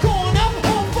kid in the corner,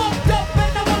 all fucked up,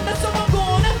 and I wonder so I'm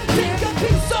gonna take a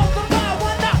piece of the pie.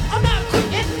 Why not? I'm not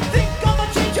quitting. Think I'ma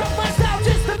change up my style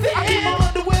just to fit in. I keep my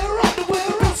underwear,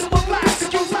 boots on my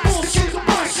blast, use my bullshit,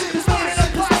 it's not in a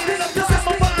plot, then I'm done.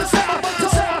 My mind's out,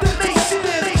 the nation.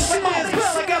 Like my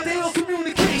bell, I got the ill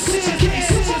communication.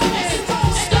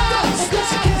 Don't stop,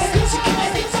 because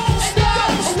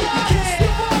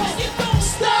you don't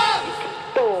stop.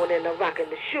 Throwing and a rockin'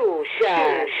 the shoe,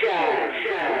 shine, shine,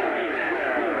 shine.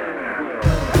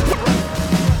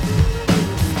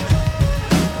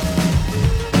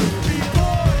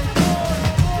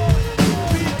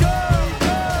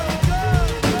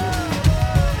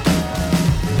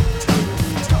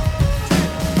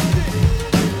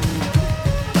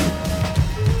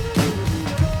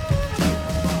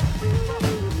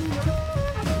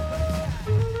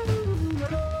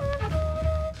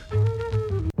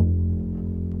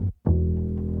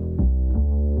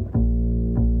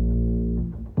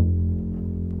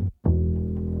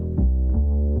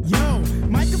 Yo,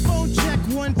 microphone check,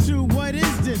 1, 2, what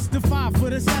is this? The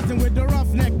 5-foot assassin with the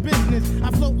roughneck business. I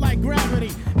float like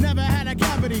gravity, never had a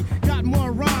cavity. Got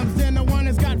more rhymes than the one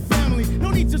that's got family.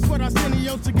 No need to sweat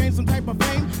Arsenio to gain some type of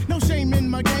fame. No shame in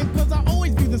my game, cause I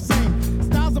always be the same.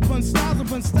 Styles upon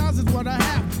styles is what I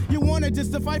have. You wanted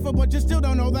just to fight for, but you still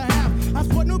don't know the half. I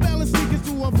sport New Balance sneakers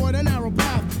to avoid a narrow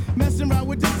path. Messing around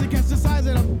with this against the size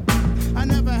of the... I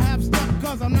never have stuff,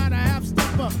 cause I'm not a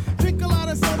half-stepper. Drink a lot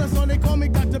of soda, so they call me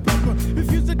Dr. Pepper.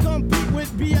 Refuse to compete with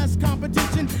BS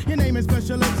competition. Your name is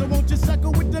Special Ed, so won't you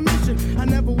suckle with the mission? I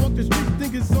never walk the street,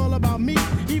 think it's all about me.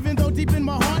 Even though deep in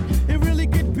my heart, it really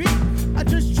could be. I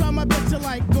just try my best to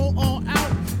like go all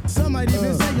out. Some might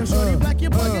even say you're shorty black,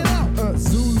 you're bugging out.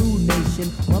 Zulu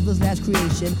Nation, mother's last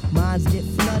creation. Minds get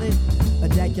flooded,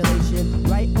 ejaculation.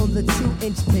 Right on the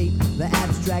 2-inch tape. The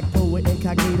abstract poet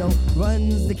incognito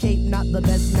runs the cape, not the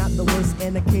best, not the worst.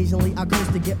 And occasionally I curse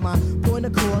to get my point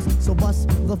across. So bust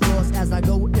the floors as I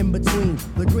go in between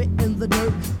the grit and the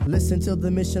dirt. Listen to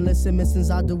the mission, listen, missions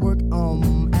I do work.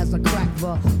 As I crack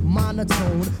the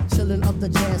monotone, chillin' up the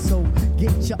jazz. So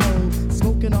get your own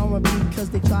smoking R&B, cause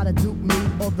they try to dupe me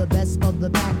or the best of the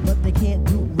back, but they can't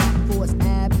do rap. Force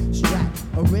abstract,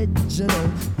 original.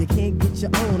 You can't get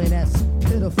your own, and that's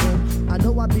pitiful. I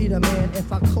know I be the man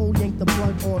if I cold yank the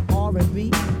plug on R&B,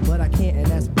 but I can't, and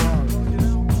that's bug.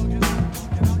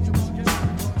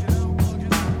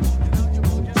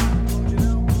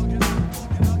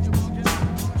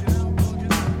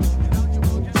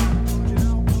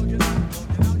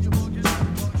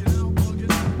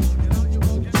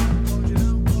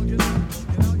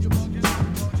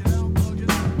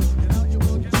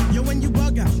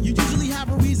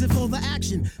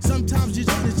 Sometimes you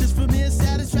don't, it's just for mere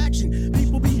satisfaction.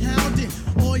 People be hounding,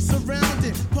 always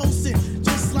surrounding, posting,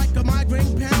 just like a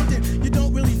migraine pounding. You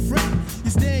don't really fret, you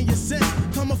stay in your sense,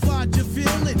 camouflage your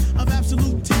feeling of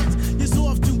absolute tense. You're so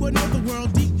off to another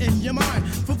world deep in your mind.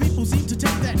 For people seem to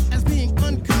take that as being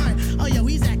unkind. Oh yo,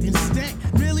 he's acting stank,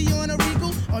 really on a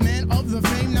regal? A man of the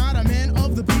fame, not a man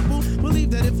of the people.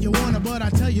 Believe that if you wanna, but I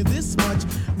tell you this much.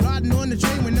 Riding on the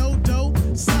train with no dough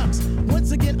sucks.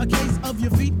 Once again, a case of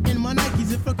your feet in my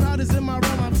Nikes. If a crowd is in my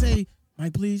realm, I'll say,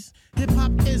 Mike, please.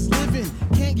 Hip-hop is living.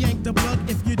 Can't yank the plug.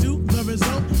 If you do, the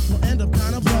result will end up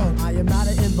kind of blown. I am not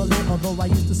an invalid, although I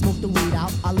used to smoke the weed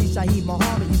out. Ali Shaheed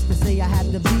Muhammad used to say I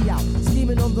had to be out.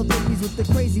 Scheming on the bookies with the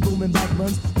crazy booming back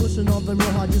buns. Pushing on them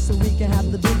real hard just so we can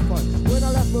have the big fun. When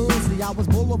I left Marossi, I was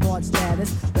boulevard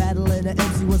status. Battling the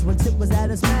MC was when Tip was at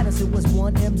its maddest. It was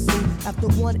one MC after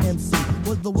one MC.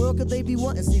 What the world could they be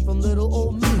wanting? See from little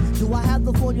old me. Do I have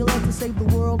the formula to save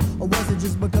the world? Or was it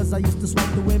just because I used to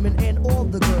swipe the women and all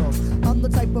the girls? I'm the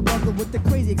type of brother with the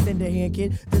crazy extended hand,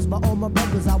 kid. This by all my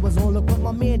brothers, I was on look what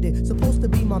my man did. Supposed to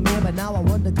be my man, but now I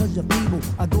wonder cause you're feeble.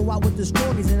 I go out with the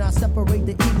strongies and I separate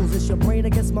the evils. It's your brain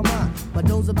against my mind. My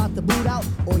doe's about to boot out,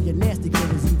 or your nasty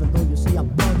critters, even though you say I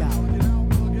bug out.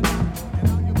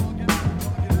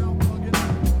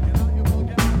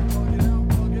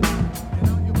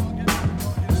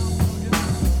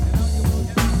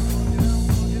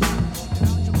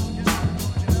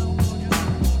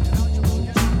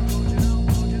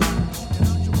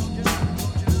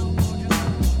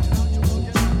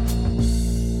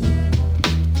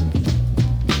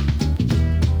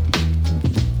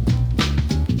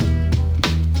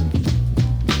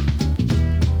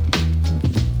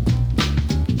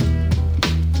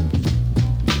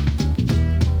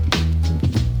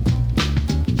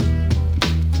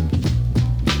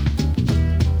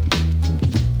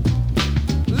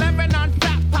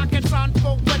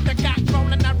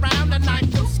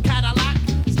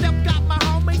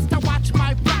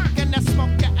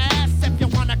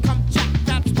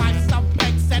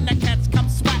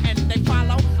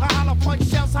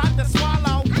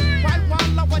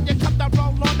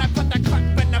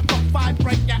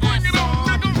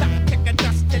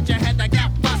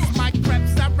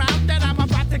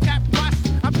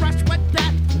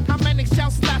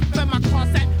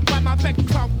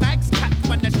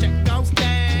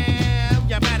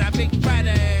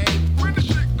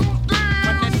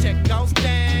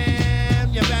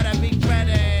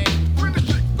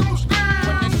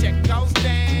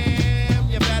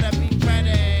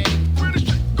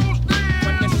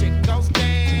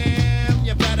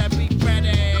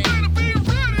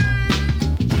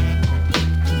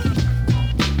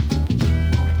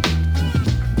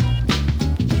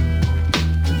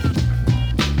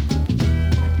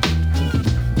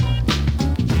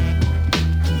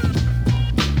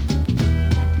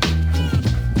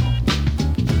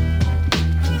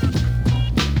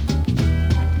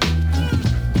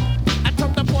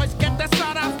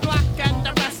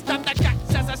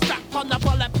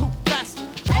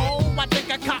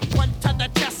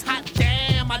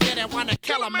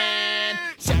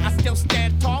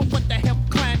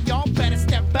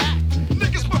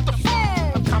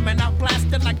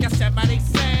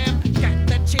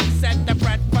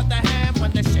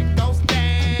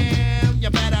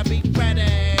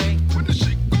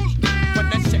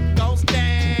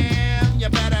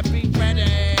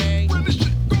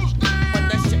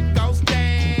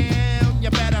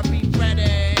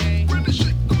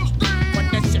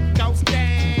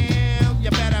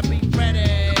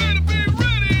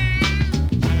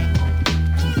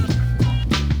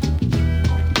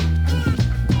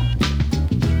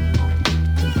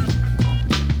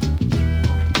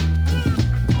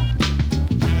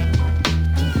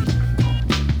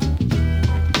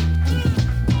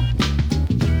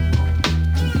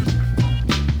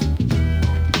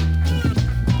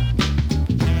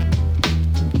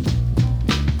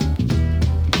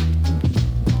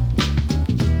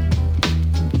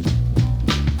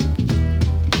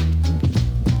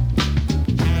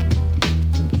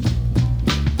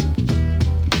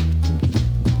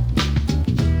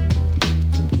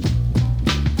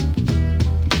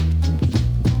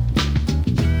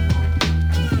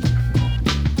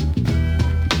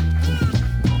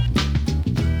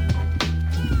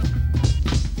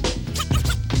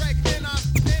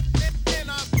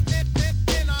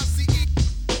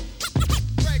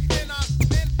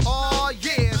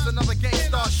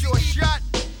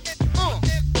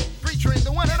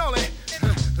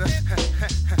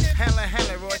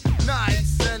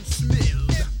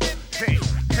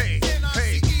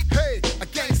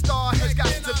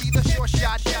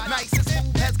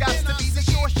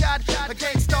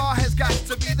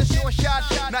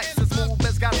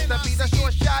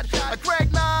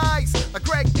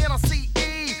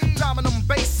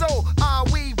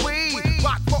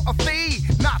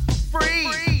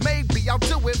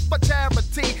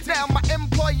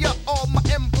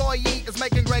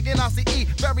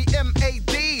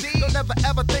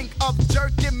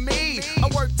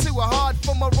 a hard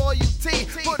for my royalty.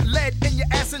 Put lead in your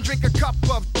ass and drink a cup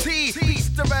of tea.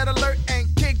 Beast the Red Alert and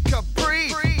Kid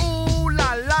Capri. Ooh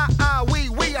la la, ah wee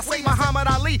wee. I say Muhammad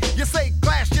Ali, you say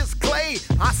glass just clay.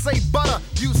 I say butter,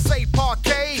 you say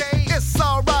parquet. It's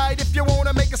alright if you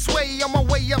wanna make a sway. On my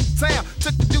way uptown,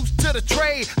 took the deuce to the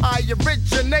trade. I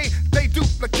originate, they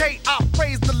duplicate. I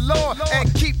praise the Lord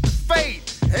and keep the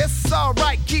faith. It's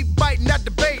alright, keep biting at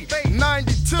the bait.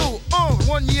 92,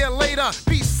 1 year later.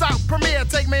 Peace out, Premier,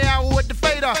 take me out with the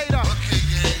fader.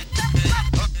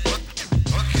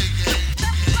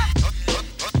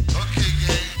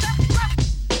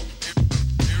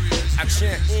 I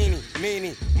chant eeny,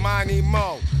 meeny, miny,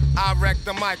 mo. I wreck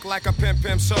the mic like a pimp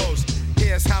shows.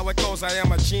 Here's how it goes, I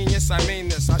am a genius, I mean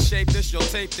this. I shape this, you'll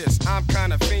tape this, I'm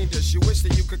kinda fiendish. You wish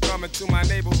that you could come into my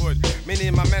neighborhood.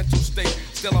 Meaning my mental state,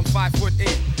 still I'm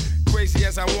 5'8". Crazy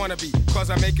as I wanna be, cause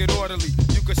I make it orderly.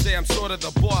 You could say I'm sort of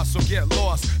the boss, so get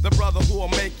lost. The brother who will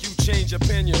make you change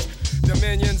opinions.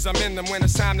 Dominions, I'm in them when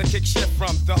it's time to kick shit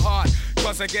from the heart.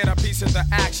 Cause I get a piece of the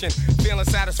action. Feeling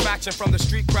satisfaction from the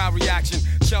street crowd reaction.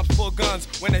 Chumps pull guns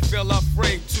when they feel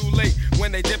afraid. Too late,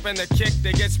 when they dip in the kick,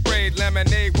 they get sprayed.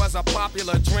 Lemonade was a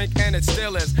popular drink and it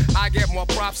still is. I get more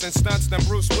props and stunts than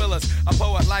Bruce Willis. A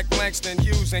poet like Langston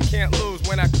Hughes and can't lose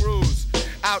when I cruise.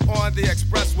 Out on the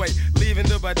expressway, leaving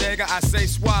the bodega, I say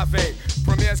suave.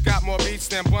 Premier's got more beats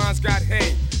than Bonds got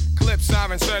hate. Clips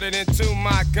are inserted into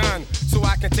my gun, so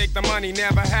I can take the money,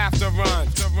 never have to run.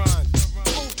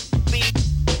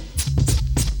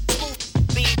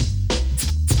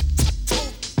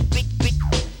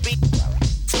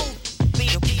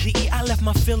 I left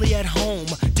my Philly at home.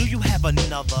 Do you have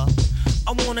another?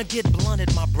 I wanna get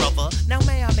blunted, my brother. Now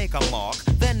may I make a mark,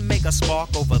 then make a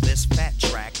spark over this fat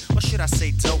track? Or should I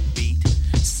say dope beat?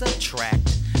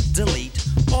 Subtract, delete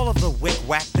all of the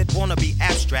wick-wack that wanna be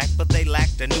abstract, but they lack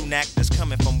the new knack that's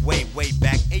coming from way, way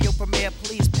back. Ayo, Premier,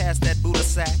 please pass that Buddha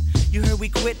sack. You heard we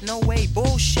quit? No way,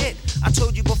 bullshit. I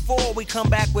told you before, we come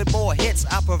back with more hits.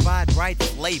 I provide right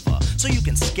flavor, so you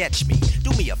can sketch me.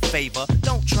 Do me a favor,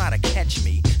 don't try to catch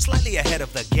me. Slightly ahead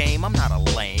of the game, I'm not a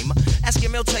lame. Ask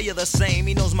him, he'll tell you the same.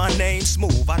 He knows my name,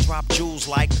 smooth. I drop jewels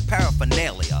like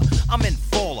paraphernalia. I'm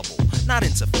infallible, not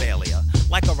into failure.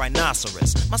 Like a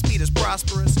rhinoceros, my speed is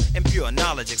prosperous, and pure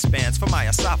knowledge expands from my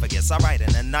esophagus. I write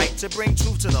in the night to bring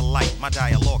truth to the light. My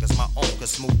dialogue is my own,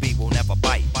 cause Smooth B will never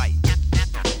bite. After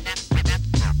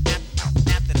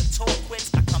the tour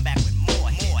quits, I come back with more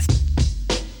hits.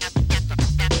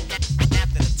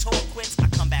 After the tour quits, I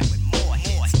come back with more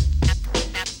hits. After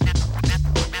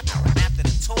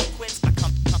the tour quits, I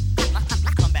come back with more hits.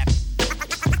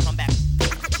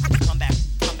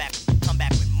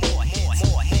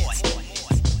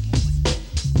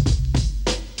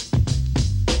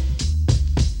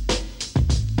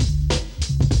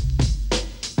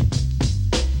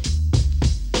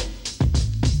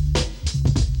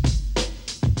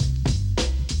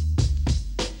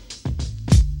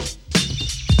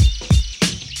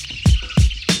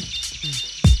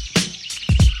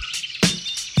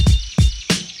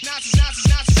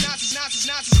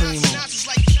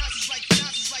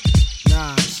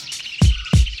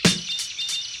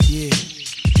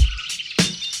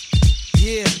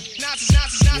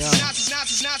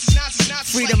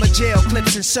 Freedom of jail,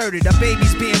 clips inserted. A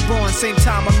baby's being born, same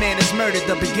time a man is murdered.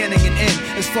 The beginning and end.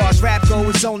 As far as rap go,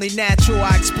 it's only natural.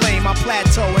 I explain my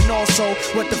plateau and also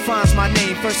what defines my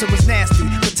name. First it was nasty,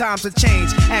 but times have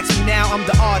changed. Ask me now, I'm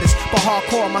the artist, but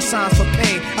hardcore, my signs for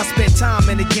pain. I spent time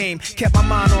in the game, kept my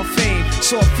mind on fame.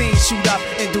 Saw fiends shoot up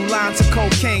and do lines of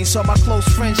cocaine. Saw my close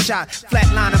friend shot,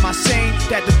 flatlining my sane.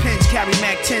 That depends, carry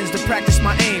Mac 10s to practice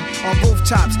my aim. On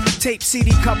rooftops, tape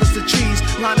CD covers the trees.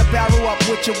 Line a barrel up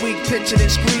with your weak picture, then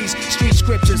squeeze. Street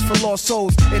scriptures for lost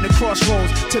souls in the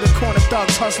crossroads. To the corner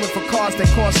thugs hustling for cars that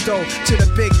cost dough. To the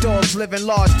big dogs living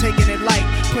large, taking it light.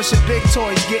 Pushing big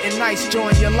toys, getting nice,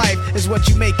 join your life is what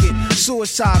you make it.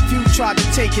 Suicide, few tried to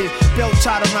take it. Belt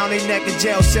tied around their neck in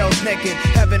jail cells naked.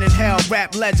 Heaven and hell,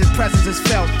 rap legend, presence is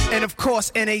felt. And of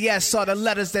course, NAS are the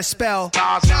letters that spell.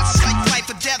 Now it's like life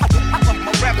or death.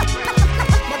 My rebel.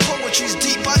 My poetry's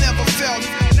deep, I never felt.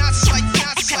 Now it's like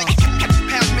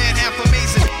half man, half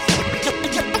amazing.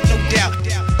 No doubt.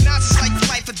 Now it's like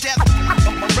life or death.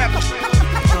 My rebel.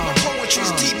 My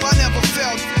poetry's deep, I never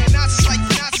felt. Now it's like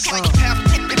half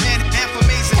man, half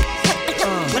amazing.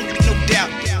 No doubt.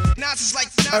 Now it's like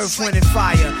Earth, wind, and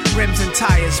fire, rims and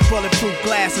tires, bulletproof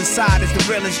glass inside is the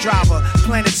realest driver.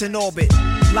 Planets in orbit,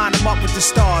 line them up with the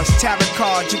stars. Tarot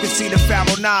cards, you can see the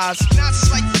Pharaoh Nas.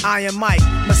 Iron Mike,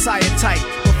 Messiah type.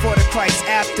 Before the Christ,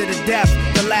 after the death,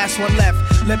 the last one left.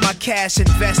 Let my cash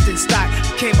invest in stock.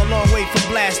 Came a long way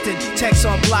from blasting. Texts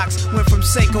on blocks. Went from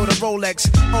Seiko to Rolex.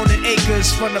 Owning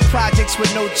acres from the projects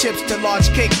with no chips to large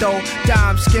cake though.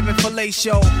 Dimes giving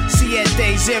fellatio.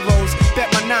 Siete zeros.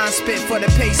 Bet my nine spit for the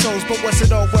pesos. But what's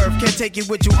it all worth? Can't take it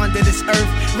with you under this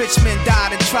earth. Rich men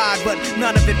died and tried, but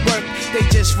none of it worked. They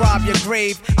just rob your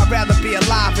grave. I'd rather be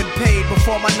alive and paid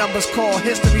before my numbers call.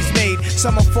 History's made.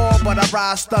 Some will fall, but I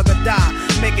rise, thug or die.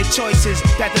 Making choices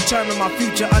that determine my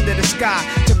future under the sky.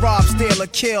 To rob, steal, or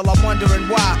kill, I'm wondering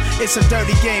why. It's a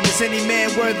dirty game. Is any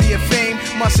man worthy of fame?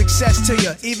 Much success to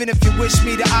you, even if you wish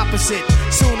me the opposite.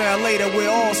 Sooner or later, we'll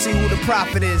all see who the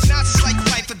prophet is. Not just like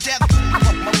life or death.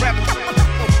 My rebel.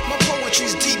 My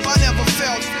poetry's deep, I never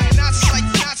felt. Not just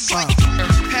like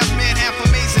half man, half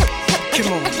amazing.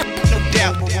 Come on. No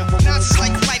doubt. Not just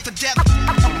like life or death.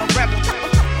 My rebel.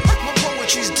 My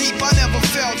poetry's deep, I never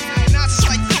felt. Not just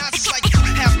like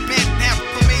half man, half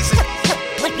amazing.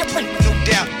 No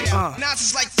doubt. Not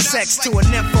just like Sex to a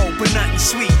nympho, but nothing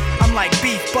sweet. I'm like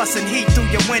beef busting heat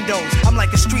through your windows. I'm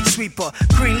like a street sweeper,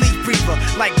 green leaf breather.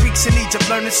 Like Greeks in Egypt,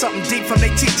 learning something deep from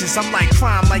their teachers. I'm like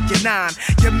crime, like you're 9.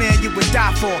 Your man you would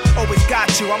die for, always got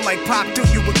you. I'm like Pop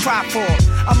Duke, you would cry for.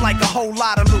 I'm like a whole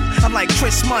lot of loot. I'm like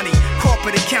Chris Money,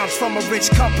 corporate accounts from a rich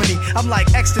company. I'm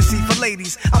like ecstasy for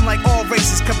ladies. I'm like all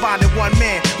races combined in one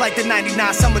man. Like the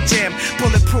 99 Summer Jam,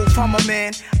 bulletproof, I'm a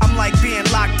man. I'm like being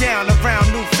locked down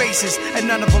around new faces, and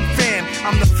none of them fam.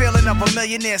 I'm the feeling of a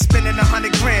millionaire spending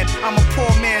 100 grand. I'm a poor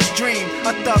man's dream,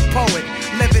 a thug poet.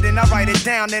 Live it and I write it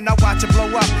down, then I watch it blow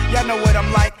up. Y'all know what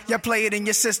I'm like. Y'all play it in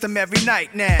your system every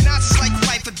night now. Not just like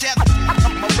life or death.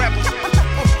 I'm a rebel.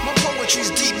 My poetry's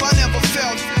deep, I never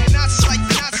felt. Not just like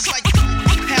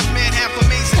half man, half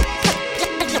amazing.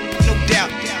 No doubt.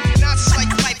 Not just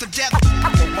like life or death.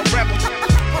 I'm a rebel.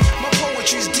 My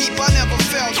poetry's deep, I never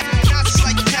felt. Not just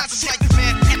like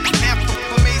man, half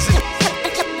amazing.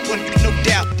 No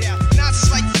doubt. Not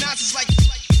just like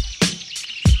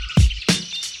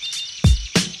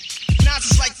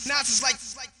not just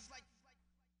like